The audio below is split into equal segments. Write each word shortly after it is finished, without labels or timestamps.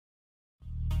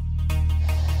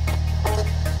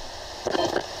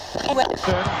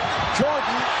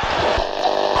Jordan.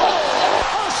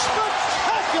 A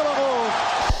spectacular move.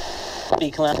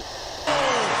 Big clown.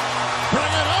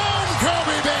 Bring it home,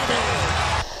 Kobe, baby.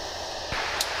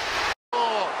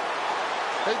 Oh,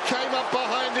 he came up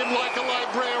behind him like a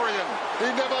librarian. He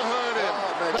never heard him.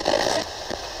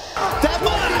 That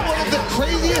might be one of the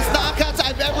craziest knockouts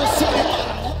I've ever seen.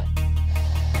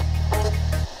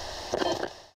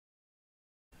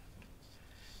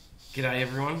 G'day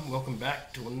everyone, welcome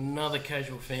back to another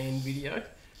Casual Fan video.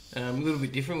 A little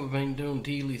bit different, we've been doing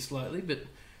tier lists lately, but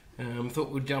thought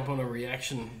we'd jump on a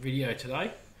reaction video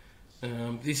today.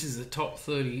 This is the top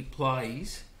 30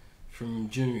 plays from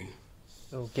June.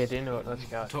 We'll get into it, let's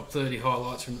go. Top 30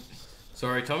 highlights from...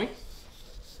 Sorry, Tommy?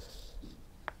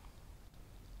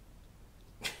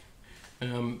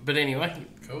 But anyway,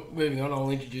 cool. Moving on, I'll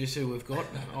introduce who we've got.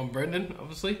 I'm Brendan,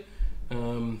 obviously.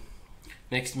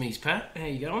 Next to me is Pat. How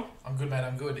you going? I'm good, mate.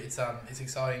 I'm good. It's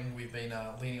exciting. We've been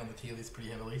leaning on the tier list pretty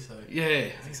heavily, so yeah,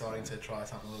 it's exciting to try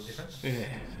something a little different. Yeah,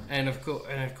 and of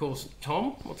course,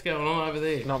 Tom. What's going on over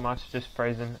there? Not much, just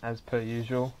freezing as per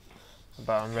usual.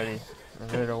 But I'm ready. I'm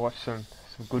ready to watch some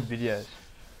good videos.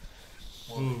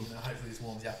 Well, hopefully this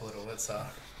warms you up a little. Let's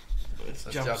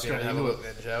jump straight in and have a into look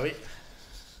then, shall we?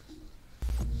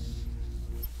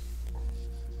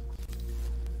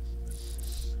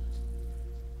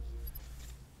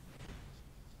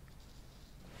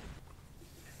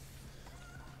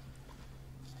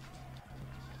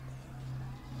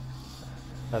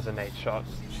 That's a neat shot.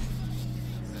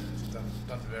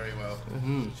 Done very well.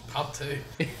 Mm-hmm. Pump too.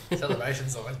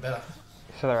 Celebration's always better.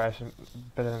 Acceleration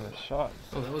better than the shot.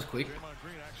 Oh, that was quick.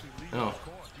 Oh.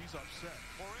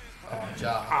 Oh,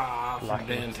 Jar. From Lucky.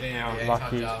 downtown. Yeah, anytime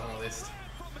Lucky. Jar's on the list.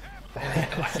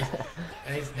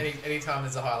 Anytime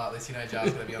there's a highlight list, you know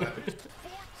Jar's going to be on it.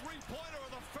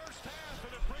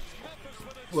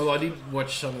 Well, I did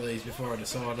watch some of these before I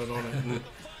decided on it.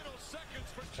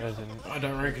 And I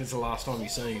don't reckon it's the last time you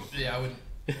see him. Yeah, I wouldn't.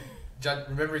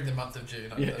 Remembering the month of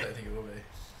June, I don't think it will be.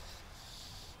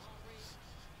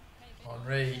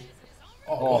 Henri.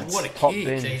 Oh, what a top kick.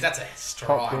 bins. Jeez, that's a Top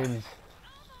strike. bins.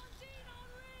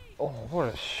 Oh,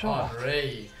 what a shot.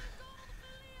 Henri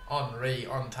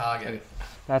on target.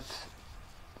 That's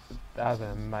an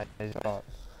amazing shot.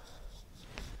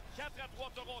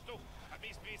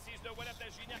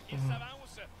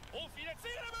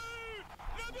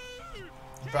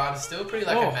 But I'm still pretty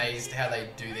amazed how they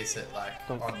do this at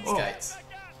on skates.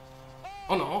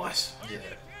 On ice. Yeah.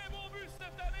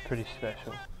 Pretty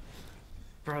special.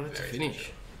 Bro, that's a Very finish.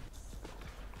 special.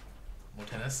 More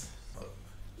tennis.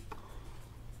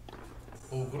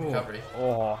 Oh, good recovery.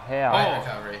 Oh, Great how?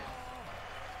 recovery.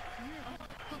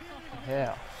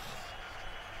 How?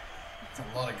 It's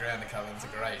a lot of ground to cover. It's a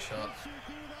great shot.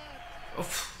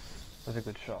 Oof. That's a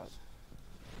good shot.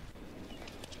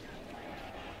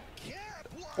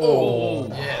 Oh,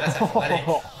 yeah, that's athletic.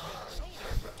 Oh,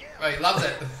 he loves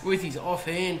it. With his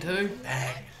offhand too.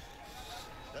 Bang.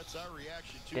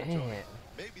 Damn.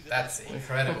 That's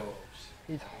incredible.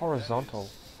 He's horizontal.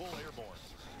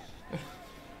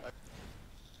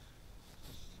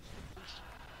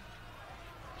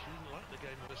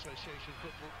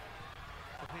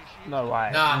 No way.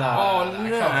 No. Oh, Come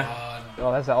no. on.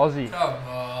 Oh, that's an Aussie. Come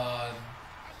on.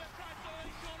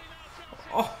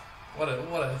 Oh. What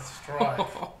a strike.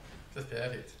 Just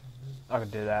perfect. I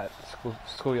could do that.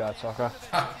 Schoolyard soccer.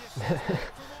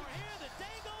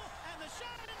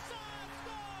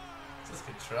 Just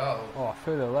control. Oh,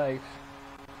 through the legs.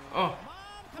 Oh.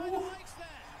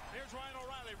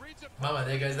 Mama,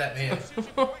 there goes that man.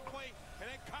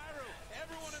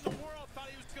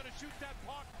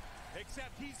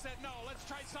 Except he said no, let's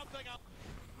try something else.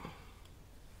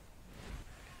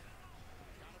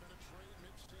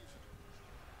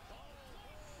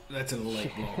 That's an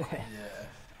elite block.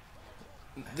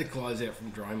 Yeah. The closeout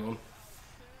from Draymond.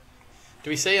 Do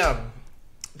we see,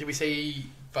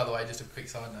 by the way, just a quick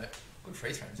side note, good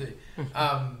freeze frame too.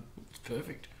 It's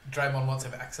perfect. Draymond wants a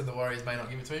max and the Warriors may not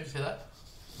give it to him. Did you see that?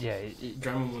 Yeah,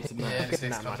 Draymond wants to Yeah, know. his next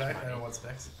that much contract, money. Draymond wants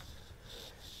max.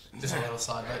 Just a little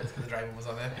side note because Draymond was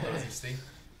on there. That was interesting.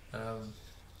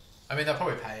 I mean, they'll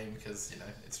probably pay him because,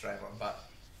 it's Draymond, but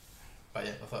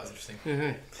yeah, I thought it was interesting.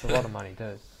 it's a lot of money,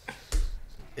 dude.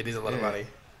 It is a lot of money.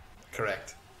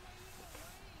 Correct.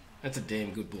 That's a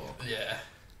damn good block. Yeah.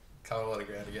 Covered a lot of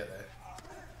ground to get there.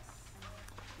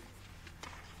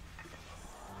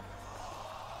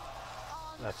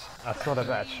 That's not a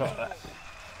bad shot. That.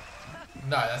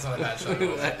 No, that's not a bad shot at Look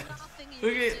all. at that.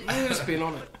 Look at the spin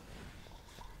on it.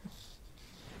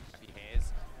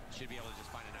 Should be able to just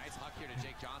find a nice huck here to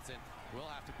Jake Johnson. Will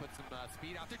have to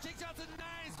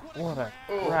What a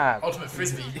Oh, grab. ultimate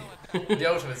frisbee. The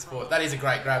ultimate sport. That is a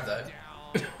great grab though.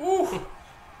 Woo.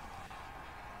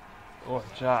 Oh,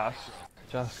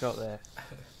 just got there.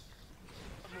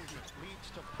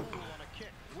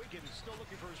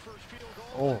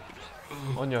 Oh,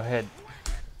 on your head.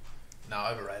 No,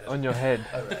 overrated. On your head.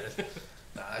 Overrated.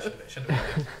 No, that shouldn't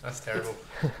have been. That's terrible.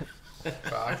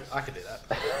 But I could do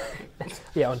that.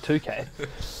 Yeah, on 2K.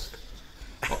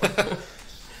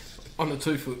 On a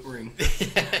 2-foot ring.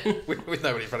 with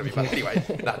nobody in front of me. But anyway,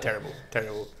 no, terrible.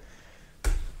 Terrible.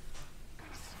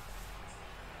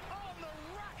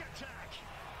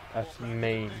 That's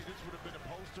mean.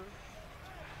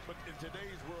 But in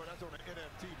today's world, that's on an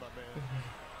NFT, my man.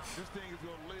 This thing is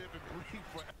going to live and breathe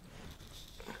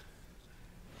forever.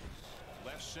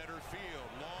 Left center field,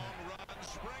 long run,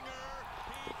 Springer.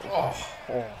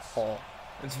 Oh.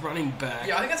 It's running back.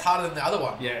 Yeah, I think that's harder than the other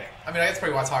one. Yeah. I mean, I guess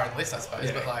probably why it's higher on the list, I suppose.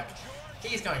 Yeah. But like,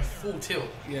 he's going full tilt,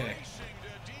 Yeah.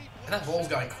 and that ball's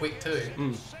going quick too.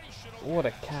 What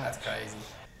a catch. That's crazy.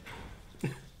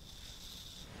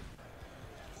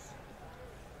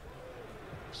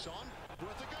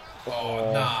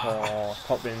 Oh, nah. Oh,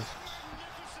 top bins.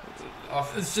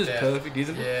 Off the It's just step. perfect,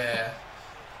 isn't it? Yeah.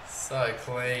 So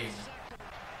clean.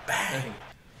 Bang.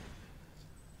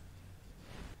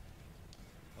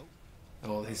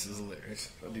 Oh, this is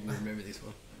hilarious. I didn't remember this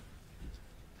one.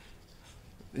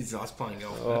 This is us playing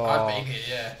golf. Oh. I've been here,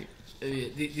 yeah.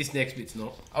 This next bit's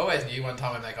not. I always knew one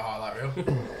time I'd make a highlight reel.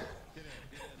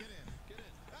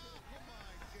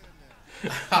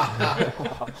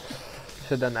 Should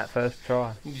have done that first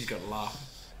try. You just got to laugh.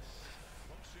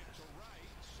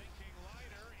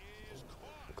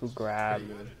 Good grab.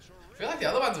 Pretty good. I feel like the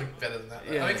other ones are better than that.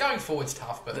 Though. Yeah. I mean, going forward's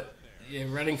tough, but Yeah,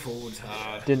 running forward's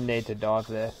hard. Didn't need to dive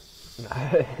there.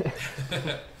 No.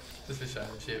 just for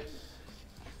showmanship.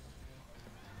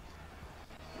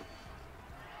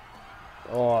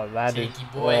 Oh, that is. Cheeky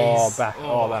boys. Oh, back.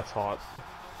 Oh. Oh, that's hot.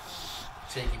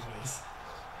 Cheeky boys.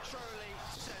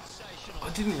 I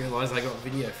didn't realise they got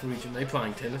video footage of me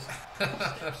playing tennis.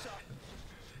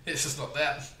 It's just not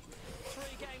that.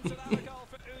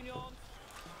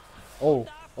 Oh,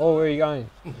 where are you going?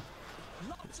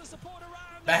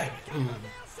 Bang.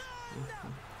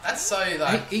 That's so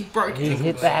like. He broke He it.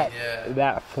 hit that. Yeah.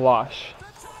 That flush.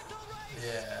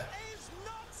 Yeah.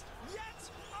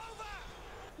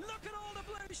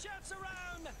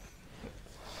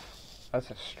 That's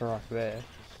a strike there.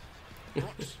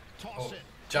 Oh,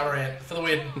 Jamarant for the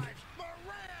win.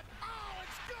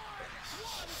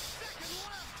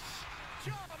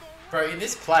 Bro, in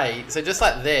this play, so just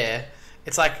like there,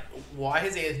 it's like, why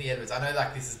is Anthony Edwards? I know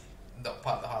like this is not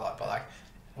part of the highlight, but like,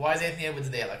 why is Anthony Edwards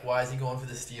there? Like, why is he going for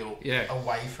the steal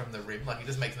away from the rim? Like, it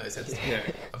just makes no sense to me. Yeah.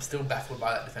 I'm still baffled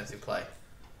by that defensive play.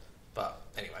 But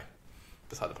anyway,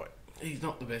 beside the point. He's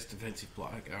not the best defensive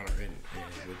player going around.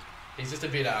 He's just a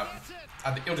bit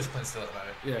ill-disciplined still at the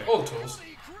moment. Yeah. All the tools.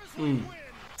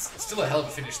 Still a hell of a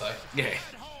finish though. Yeah.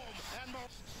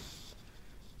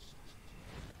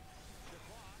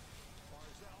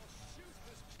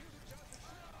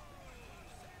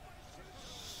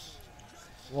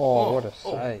 Oh, what a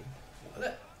oh. save. Look at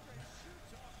that.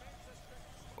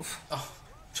 Oh,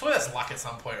 surely that's luck at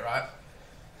some point, right?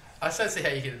 I just don't see how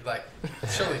you can, like,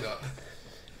 surely not.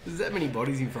 There's that many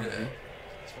bodies in front of him.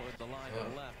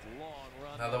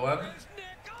 Another one.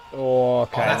 Oh,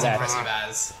 okay. Oh, that's that's impressive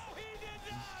as.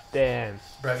 damn.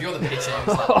 Bro, if you're the pitcher,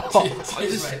 it's like,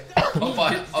 geez, mate,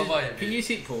 I'll buy it. Can you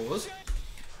hit pause?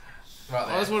 Right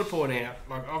there. I just want to point out,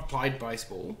 like, I've played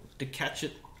baseball. To catch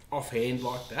it offhand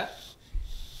like that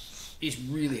is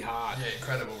really hard. Yeah,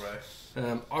 incredible,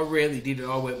 bro. I rarely did it.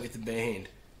 I went with the bare hand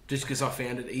just because I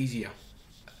found it easier.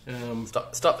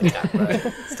 Stop the cap, bro.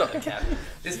 Stop the cap.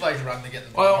 This bloke's running to get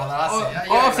the ball. I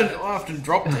often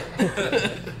dropped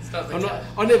it. Stop the cap.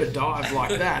 I never dive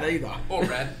like that either. Or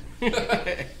ran.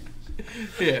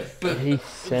 Yeah, but He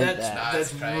said that's that.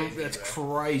 That's crazy, that's bro.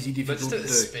 crazy But difficult just at to the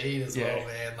do. speed as Yeah. well,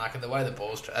 man. Like, and the way the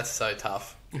ball's... That's so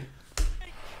tough.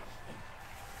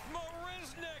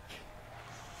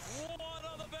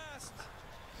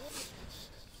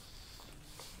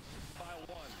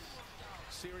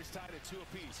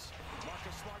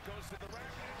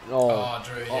 Oh,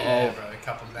 Drew, yeah, bro. A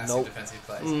couple of massive Nope. defensive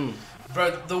plays.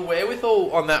 Bro, the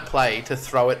wherewithal on that play to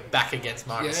throw it back against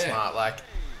Marcus Yeah. Smart, like,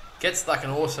 gets like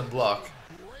an awesome block.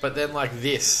 But then, like,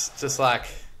 this, just like,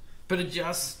 But it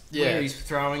just Yeah. where he's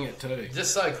throwing it too.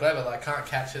 just so clever. Like, can't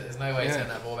catch it. There's no way he's Yeah. getting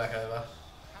that ball back over.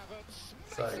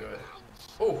 So good.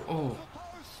 Oh, Oh,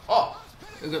 oh,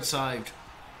 it got saved.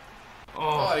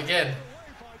 oh, Oh, again.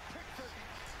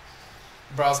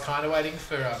 Bro, I was kind of waiting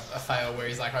for a fail where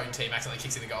his like own team accidentally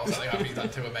kicks in the goal or something after he's done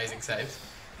 2 amazing saves.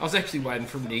 I was actually waiting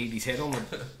for him to hit his head on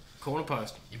the corner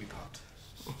post. You'd be pumped.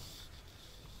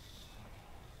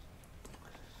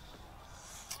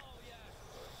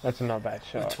 That's a not bad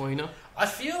shot. Tweener. I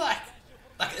feel like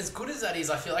as good as that is,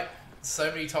 I feel like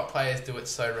so many top players do it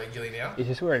so regularly now It's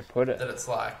just where he put it. that it's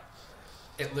like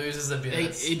it loses a bit.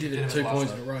 Of He did it 2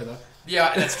 points in a row though.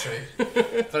 Yeah, that's true.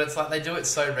 But it's like they do it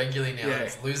so regularly now, Yeah.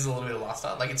 it loses a little bit of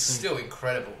luster. Like it's still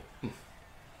incredible,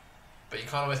 but you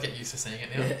can't always get used to seeing it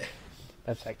now.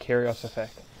 That's that Kyrgios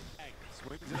effect.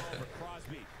 Swings it over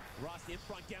Crosby. Ross in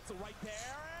front gets the right there,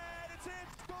 and it's in.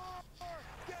 Score!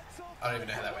 Gets off. I don't even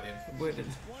know how that went in. Where did?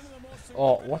 One of the most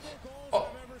Oh, what? Oh,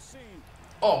 I've ever seen.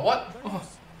 oh, what? Oh,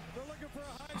 They're looking for a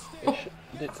high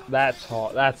stick. That's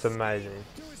hot. That's amazing.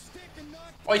 To his stick and knock.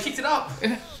 Oh, he kicked it up.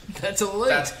 that's elite.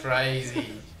 That's crazy.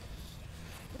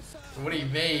 What do you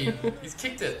mean? He's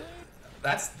kicked it.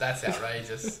 That's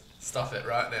outrageous. Stop it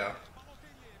right now.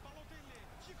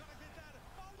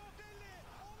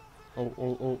 Oh,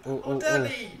 oh, oh, oh, Oh, oh,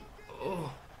 Danny. oh.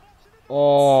 Oh,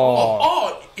 Oh.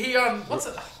 oh, he what's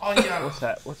it? Oh, he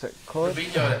What's it called?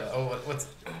 Rabinho. Oh, what's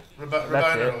Rabona or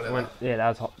That's whatever. it. Yeah, that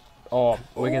was hot. Oh,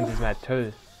 Wiggins is mad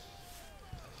too.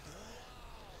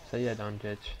 So yeah,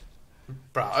 Doncic.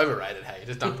 Bro, overrated. Hey,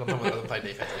 just dunked on someone that doesn't play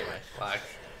defense anyway. Like,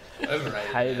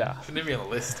 overrated. Hater. Man. Shouldn't even be on the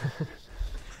list.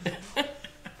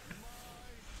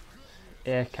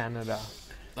 Air Canada.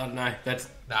 I don't know. That's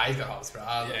Nah, he's got holes, bro.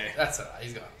 Yeah. That's alright.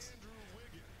 He's got holes.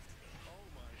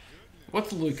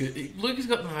 what's Luca? Luca's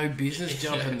got no business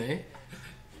jumping there.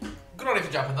 Good on him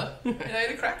for jumping though. You know, he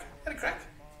had a crack.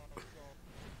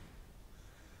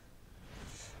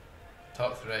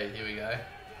 Top 3. Here we go.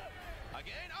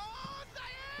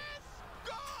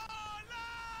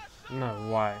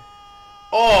 No way.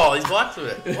 Oh, he's blacked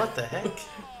with it. What the heck?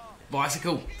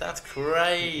 Bicycle. That's He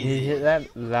crazy. hit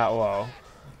that well.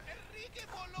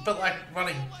 But like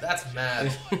running, that's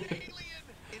mad.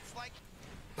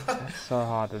 That's so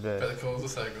hard to But do. the calls are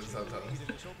so good sometimes.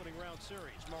 This opening round series.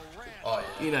 Morant. Oh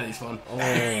yeah. You know this one.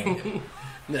 Oh.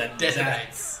 That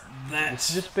Detonates. It That's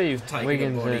should just be Taking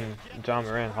Wiggins a body. and John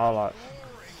Moran highlights.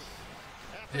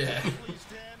 Yeah.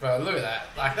 Bro, look at that.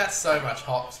 Like that's so much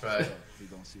hops, bro. You're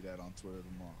gonna see that on Twitter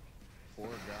tomorrow. Poor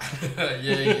guy.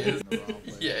 Yeah, he is. In the wrong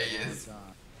place Yeah, at he the wrong is.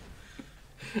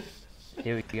 time.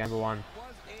 Here we go, number 1.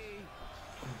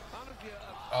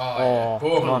 Oh, yeah. Oh,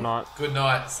 Boom. why not? Good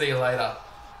night. See you later.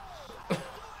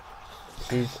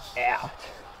 He's out.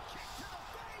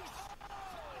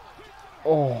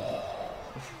 Oh,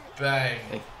 Bang.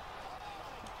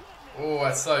 Oh,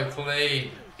 that's so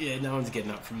clean. yeah. No one's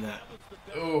getting up from that.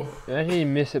 Oh, imagine you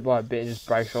miss it by a bit and just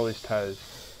breaks all his toes.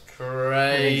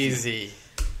 crazy.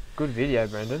 Good video,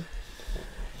 Brendan.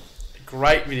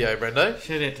 Great video, Brendo.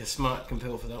 Shout out to Smart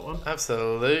Compel for that one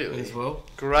Absolutely. as well.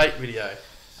 Great video.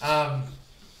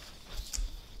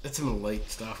 That's some elite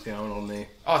stuff going on there.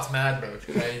 Oh, it's mad, bro. It's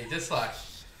crazy. Just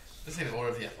even more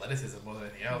of the athleticism more than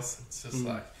anything else. It's just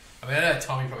like, I mean, I know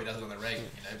Tommy probably does it on the reg,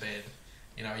 being,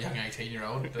 a young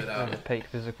 18-year-old, but The peak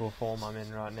physical form I'm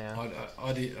in right now.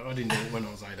 I didn't do it when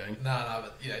I was 18. no,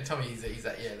 but Tommy, he's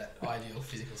that ideal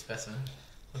physical specimen.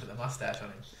 Look at the mustache on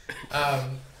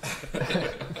him.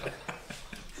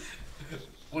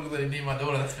 Wouldn't let him near my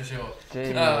daughter, that's for sure.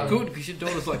 Gee. Good, because your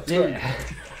daughter's like 2. Yeah.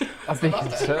 I've been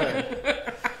concerned.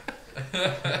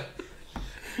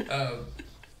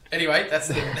 Anyway, that's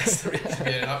the reaction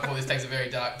video tonight before this takes a very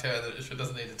dark turn that it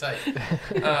doesn't need to take.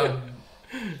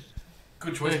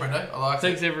 Good choice, Brendo. I like it.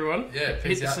 Thanks, everyone. Yeah, Hit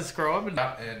peace the out. subscribe and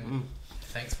And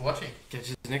thanks for watching. catch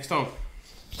you next time.